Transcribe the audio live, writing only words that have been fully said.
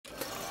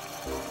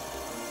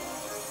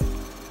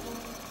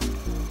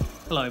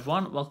Hello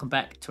everyone, welcome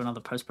back to another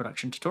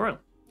post-production tutorial.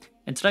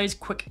 In today's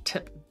quick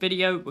tip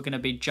video, we're going to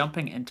be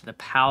jumping into the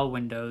power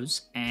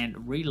windows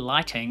and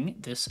relighting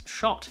this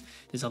shot.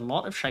 There's a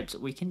lot of shapes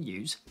that we can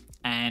use,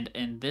 and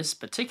in this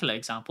particular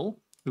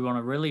example, we want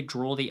to really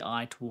draw the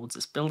eye towards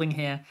this building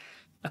here.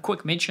 A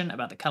quick mention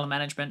about the color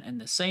management in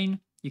this scene.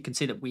 You can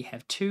see that we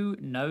have two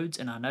nodes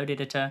in our node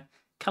editor,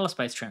 color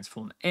space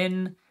transform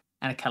in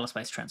and a color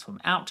space transform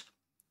out.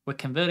 We're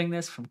converting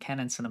this from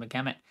Canon Cinema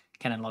Gamut,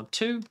 Canon Log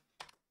 2,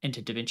 into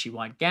DaVinci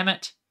Wide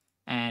Gamut,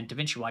 and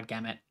DaVinci Wide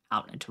Gamut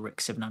out into Rec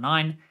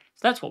 709. So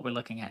that's what we're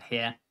looking at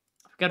here.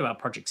 If we go to our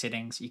project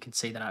settings, you can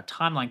see that our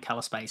timeline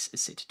color space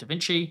is set to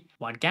DaVinci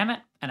Wide Gamut,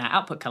 and our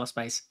output color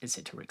space is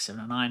set to Rec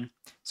 709.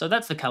 So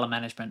that's the color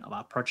management of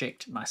our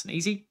project, nice and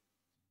easy.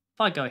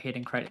 If I go ahead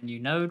and create a new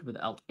node with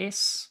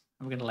Alt-S,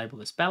 and we're going to label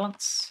this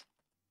balance,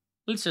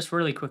 let's just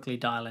really quickly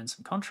dial in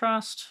some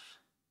contrast.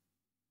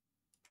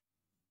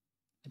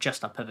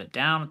 Adjust our pivot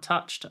down a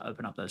touch to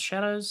open up those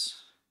shadows.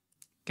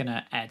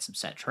 Gonna add some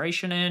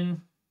saturation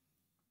in.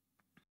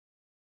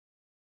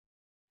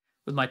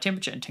 With my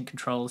temperature and tint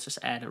controls, just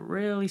add a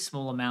really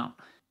small amount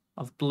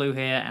of blue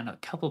here and a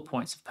couple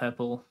points of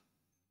purple.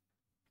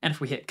 And if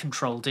we hit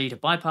Control D to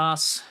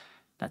bypass,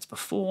 that's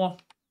before,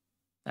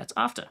 that's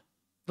after.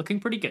 Looking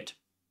pretty good.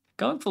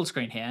 Going full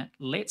screen here,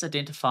 let's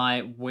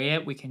identify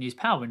where we can use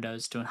power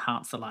windows to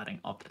enhance the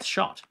lighting of this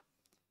shot.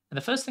 And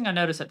the first thing I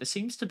notice that there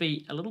seems to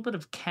be a little bit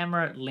of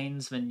camera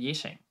lens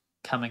vignetting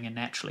coming in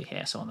naturally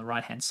here. So on the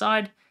right hand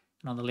side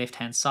and on the left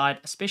hand side,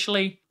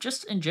 especially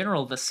just in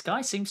general, the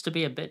sky seems to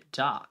be a bit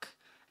dark.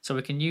 So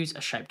we can use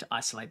a shape to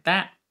isolate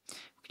that.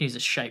 We can use a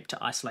shape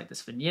to isolate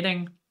this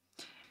vignetting.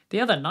 The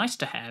other nice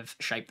to have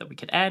shape that we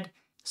could add,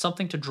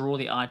 something to draw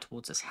the eye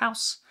towards this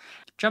house.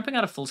 Jumping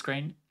out of full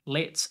screen,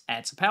 let's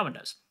add some power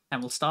windows.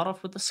 And we'll start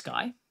off with the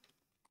sky.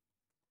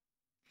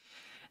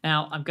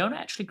 Now I'm going to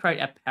actually create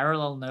a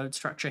parallel node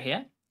structure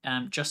here,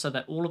 just so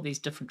that all of these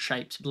different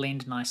shapes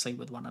blend nicely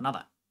with one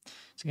another.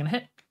 So I'm going to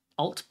hit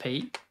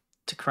Alt-P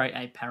to create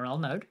a parallel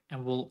node,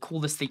 and we'll call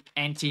this the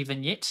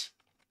anti-vignette.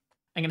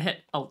 I'm going to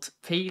hit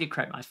Alt-P to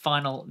create my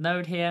final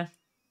node here,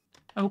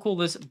 and we'll call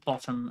this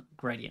bottom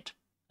gradient.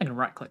 I'm going to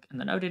right-click in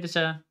the node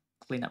editor,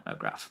 clean up node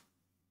graph.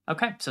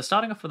 Okay, so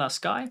starting off with our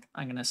sky,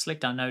 I'm going to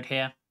select our node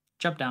here,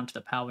 jump down to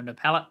the power window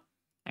palette,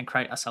 and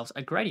create ourselves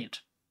a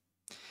gradient.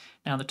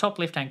 Now in the top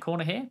left-hand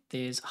corner here,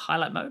 there's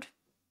highlight mode.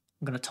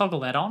 I'm going to toggle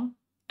that on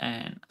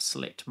and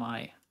select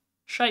my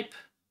shape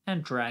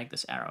and drag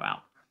this arrow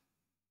out.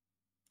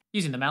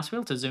 Using the mouse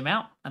wheel to zoom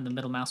out and the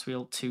middle mouse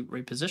wheel to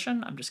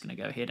reposition, I'm just going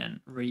to go ahead and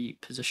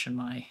reposition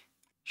my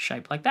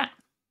shape like that.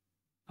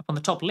 Up on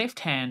the top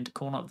left-hand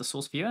corner of the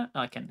source viewer,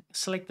 I can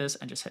select this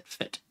and just hit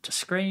Fit to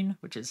Screen,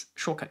 which is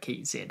shortcut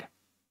key Z.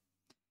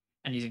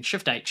 And using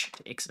Shift-H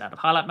to exit out of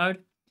highlight mode.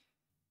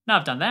 Now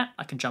I've done that,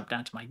 I can jump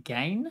down to my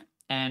gain,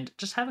 and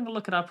just having a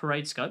look at our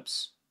parade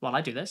scopes while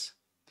I do this,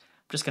 I'm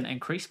just going to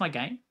increase my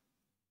gain.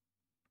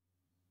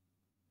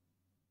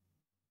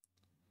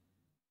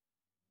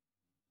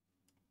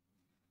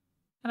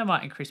 And I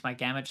might increase my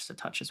gamma just a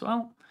touch as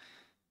well.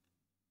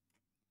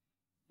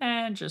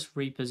 And just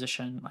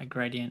reposition my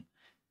gradient.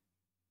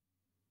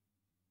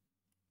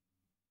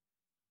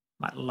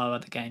 Might lower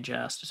the gain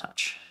just a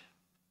touch.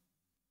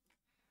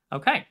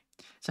 Okay,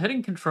 so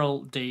hitting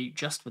Control D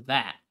just with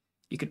that,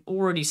 you can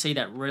already see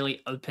that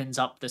really opens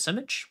up this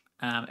image.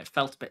 It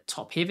felt a bit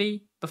top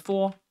heavy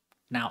before.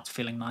 Now it's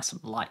feeling nice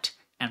and light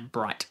and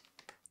bright.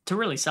 To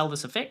really sell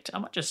this effect, I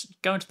might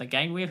just go into the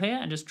gain wheel here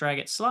and just drag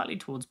it slightly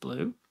towards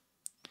blue,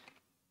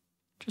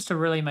 just to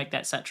really make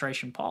that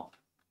saturation pop.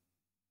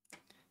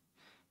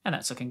 And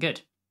that's looking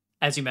good.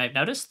 As you may have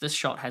noticed, this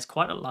shot has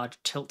quite a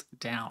large tilt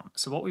down.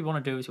 So what we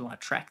want to do is we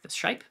want to track this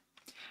shape.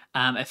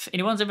 If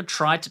anyone's ever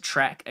tried to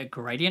track a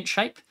gradient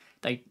shape,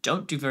 they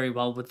don't do very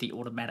well with the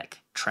automatic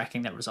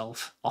tracking that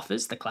Resolve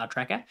offers, the cloud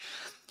tracker.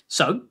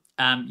 So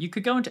you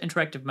could go into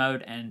interactive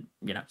mode and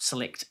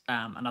select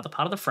another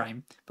part of the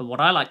frame. But what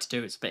I like to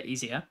do is a bit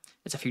easier.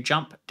 It's if you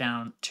jump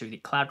down to the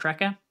cloud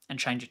tracker and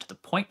change it to the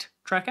point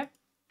tracker.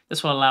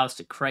 This will allow us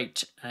to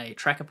create a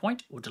tracker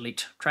point or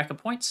delete tracker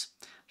points.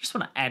 I just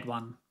want to add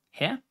one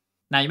here.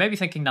 Now you may be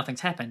thinking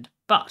nothing's happened,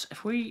 but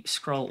if we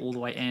scroll all the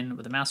way in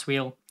with the mouse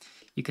wheel,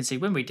 you can see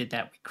when we did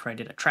that, we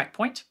created a track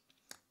point.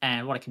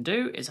 And what I can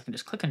do is I can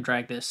just click and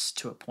drag this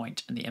to a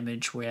point in the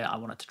image where I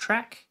want it to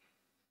track.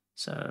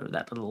 So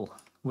that little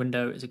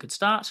window is a good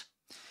start.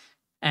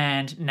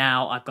 And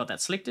now I've got that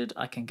selected,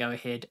 I can go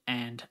ahead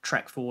and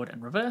track forward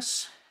and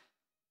reverse.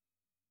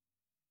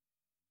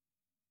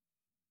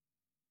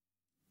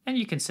 And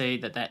you can see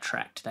that that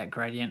tracked that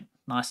gradient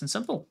nice and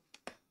simple.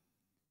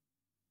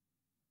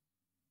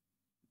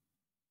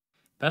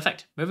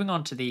 Perfect. Moving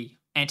on to the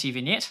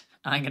anti-vignette,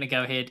 I'm going to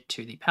go ahead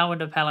to the power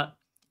window palette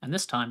and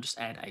this time just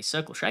add a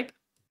circle shape.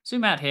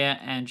 Zoom out here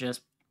and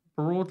just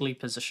broadly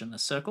position the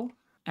circle.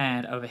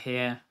 And over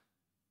here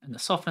in the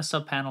softness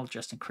subpanel,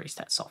 just increase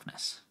that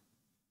softness.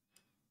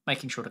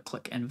 Making sure to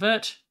click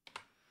invert.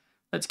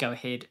 Let's go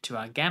ahead to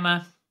our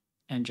gamma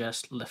and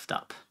just lift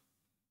up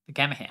the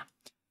gamma here.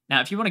 Now,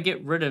 if you want to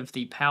get rid of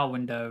the power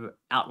window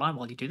outline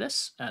while you do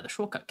this, the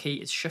shortcut key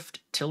is Shift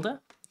tilde.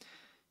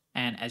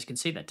 And as you can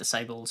see, that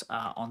disables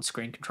our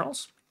on-screen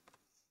controls.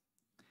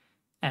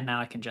 And now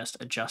I can just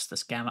adjust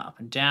this gamma up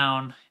and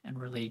down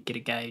and really get a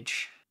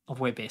gauge of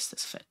where best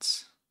this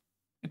fits.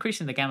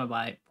 Increasing the gamma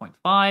by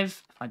 0.5,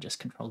 if I just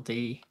Control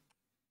D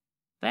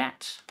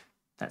that's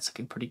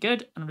looking pretty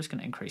good. And I'm just going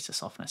to increase the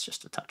softness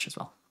just a touch as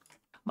well.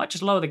 I might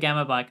just lower the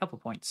gamma by a couple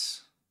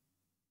points.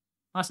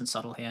 Nice and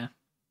subtle here.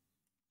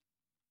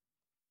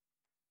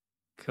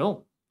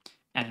 Cool.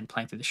 And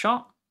playing through the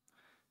shot,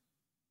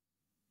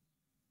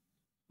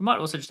 we might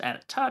also just add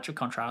a touch of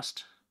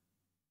contrast.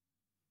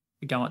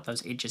 We don't want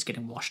those edges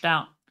getting washed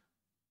out.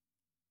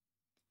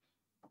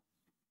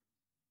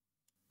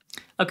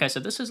 Okay, so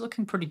this is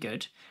looking pretty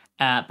good,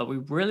 but we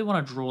really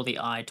want to draw the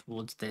eye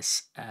towards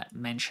this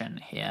mansion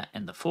here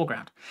in the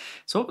foreground.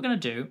 So what we're going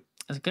to do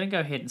is I'm going to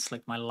go ahead and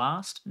select my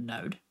last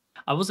node.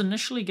 I was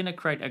initially going to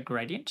create a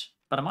gradient,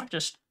 but I might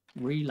just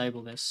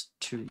relabel this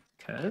to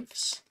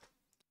curves.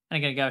 And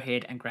I'm going to go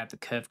ahead and grab the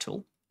curve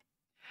tool.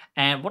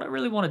 And what I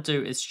really want to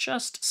do is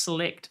just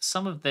select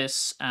some of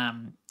this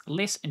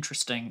less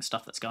interesting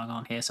stuff that's going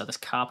on here. So this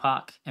car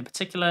park in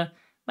particular,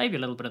 maybe a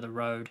little bit of the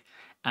road.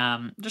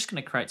 I'm just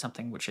going to create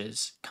something which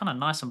is kind of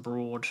nice and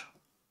broad.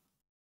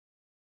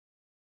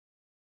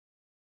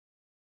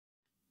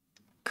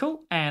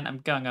 Cool, and I'm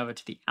going over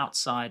to the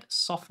outside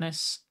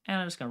softness,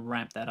 and I'm just going to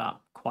ramp that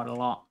up quite a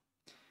lot.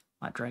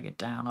 Might drag it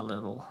down a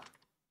little.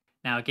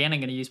 Now again, I'm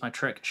going to use my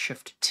trick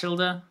Shift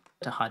tilde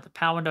to hide the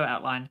power window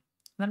outline. And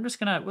then I'm just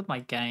going to, with my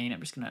gain,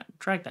 I'm just going to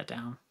drag that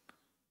down.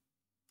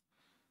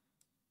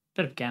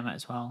 Bit of gamma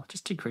as well,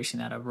 just decreasing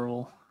that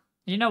overall.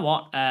 You know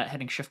what?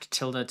 Hitting Shift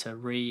tilde to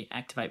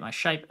reactivate my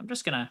shape, I'm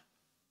just going to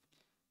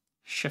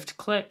Shift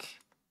click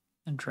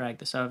and drag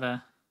this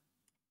over.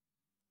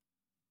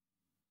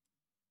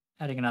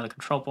 Adding another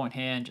control point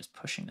here and just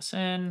pushing this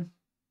in.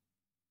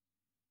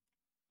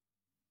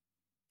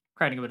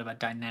 Creating a bit of a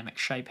dynamic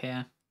shape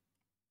here.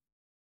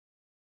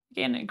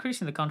 Again,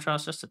 increasing the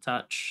contrast just a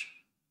touch.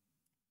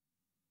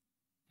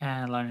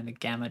 And lowering the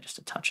gamma just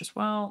a touch as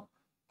well.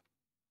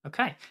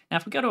 Okay, now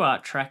if we go to our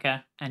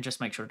tracker and just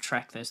make sure to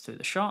track this through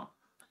the shot.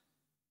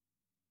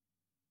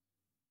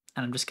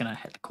 And I'm just going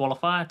to hit the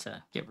qualifier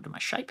to get rid of my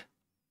shape.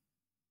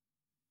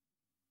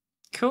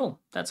 Cool,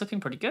 that's looking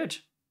pretty good.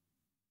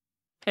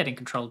 Hitting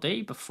Control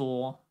D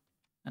before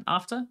and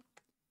after.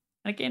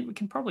 And again, we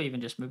can probably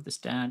even just move this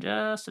down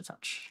just a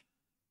touch.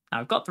 Now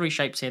I've got 3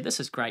 shapes here, this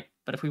is great,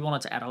 but if we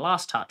wanted to add a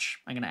last touch,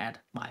 I'm going to add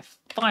my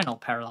final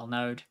parallel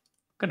node.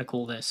 I'm going to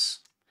call this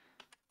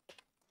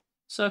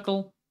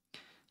circle.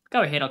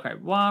 Go ahead, I'll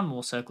create one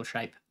more circle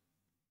shape.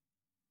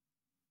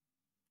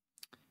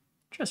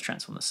 Just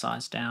transform the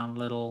size down a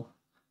little,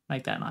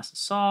 make that nice and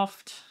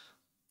soft.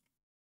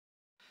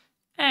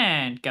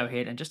 And go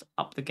ahead and just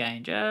up the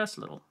gain just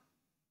a little.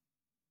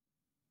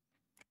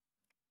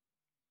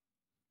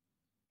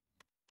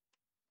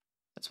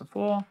 That's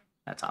before,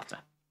 that's after.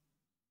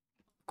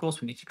 Of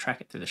course, we need to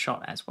track it through the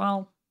shot as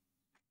well.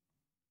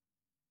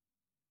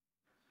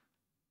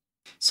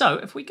 So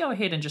if we go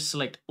ahead and just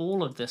select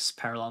all of this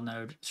parallel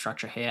node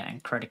structure here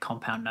and create a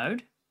compound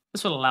node,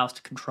 this will allow us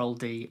to Control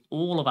D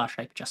all of our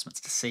shape adjustments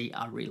to see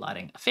our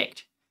relighting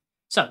effect.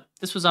 So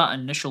this was our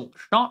initial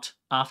shot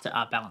after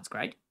our balance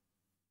grade.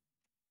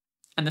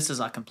 And this is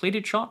our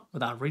completed shot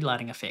with our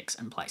relighting effects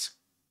in place.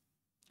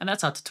 And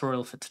that's our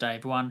tutorial for today,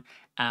 everyone.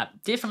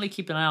 Definitely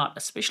keep an eye out,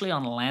 especially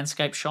on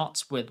landscape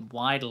shots with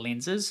wide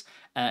lenses.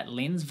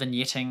 Lens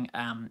vignetting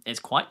is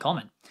quite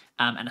common,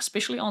 and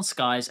especially on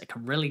skies, it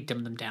can really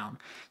dim them down.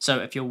 So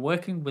if you're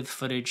working with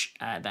footage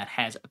that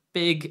has a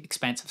big,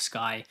 expansive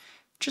sky,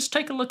 just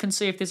take a look and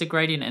see if there's a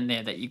gradient in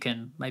there that you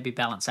can maybe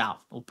balance out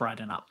or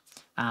brighten up.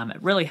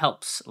 It really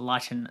helps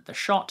lighten the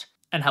shot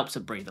and helps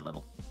it breathe a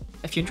little.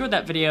 If you enjoyed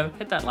that video,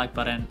 hit that like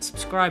button,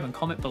 subscribe and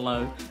comment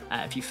below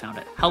if you found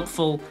it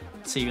helpful.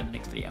 See you in the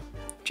next video.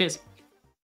 Cheers.